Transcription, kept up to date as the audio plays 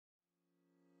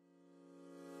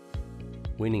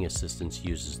Weaning Assistance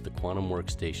uses the Quantum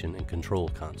Workstation and Control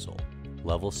Console,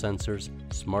 level sensors,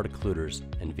 smart occluders,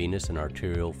 and venous and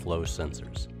arterial flow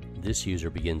sensors. This user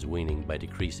begins weaning by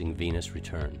decreasing venous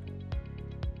return.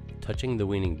 Touching the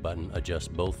weaning button adjusts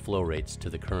both flow rates to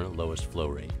the current lowest flow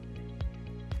rate.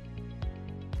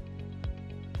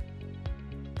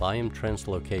 Volume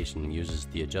translocation uses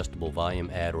the adjustable volume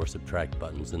add or subtract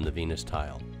buttons in the venous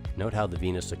tile. Note how the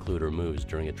venous occluder moves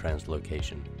during a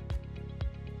translocation.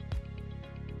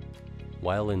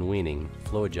 While in weaning,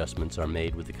 flow adjustments are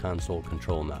made with the console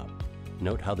control knob.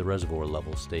 Note how the reservoir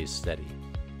level stays steady.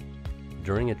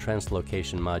 During a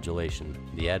translocation modulation,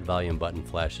 the add volume button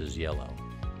flashes yellow.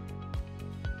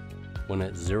 When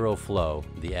at zero flow,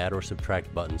 the add or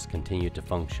subtract buttons continue to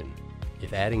function.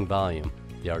 If adding volume,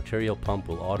 the arterial pump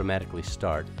will automatically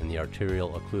start and the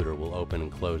arterial occluder will open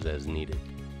and close as needed.